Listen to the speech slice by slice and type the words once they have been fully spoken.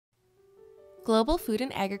Global food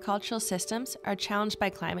and agricultural systems are challenged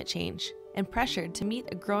by climate change and pressured to meet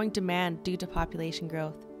a growing demand due to population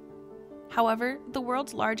growth. However, the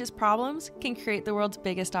world's largest problems can create the world's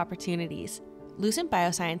biggest opportunities. Lucent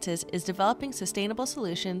Biosciences is developing sustainable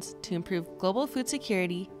solutions to improve global food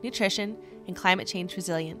security, nutrition, and climate change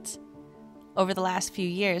resilience. Over the last few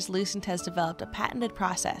years, Lucent has developed a patented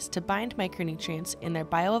process to bind micronutrients in their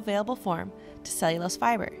bioavailable form to cellulose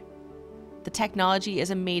fiber. The technology is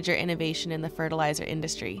a major innovation in the fertilizer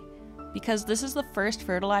industry because this is the first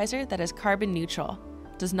fertilizer that is carbon neutral,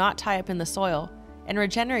 does not tie up in the soil, and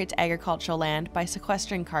regenerates agricultural land by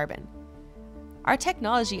sequestering carbon. Our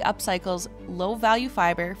technology upcycles low-value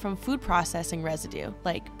fiber from food processing residue,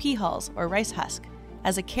 like pea hulls or rice husk,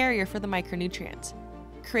 as a carrier for the micronutrients,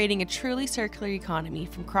 creating a truly circular economy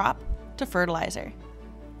from crop to fertilizer.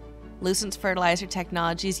 Lucent's fertilizer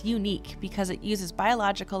technology is unique because it uses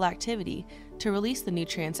biological activity to release the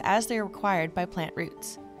nutrients as they are required by plant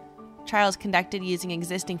roots. Trials conducted using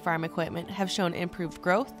existing farm equipment have shown improved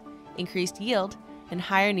growth, increased yield, and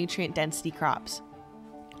higher nutrient density crops.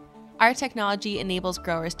 Our technology enables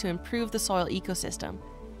growers to improve the soil ecosystem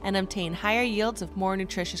and obtain higher yields of more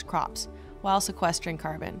nutritious crops while sequestering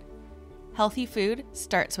carbon. Healthy food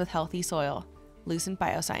starts with healthy soil. Lucent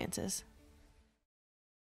Biosciences.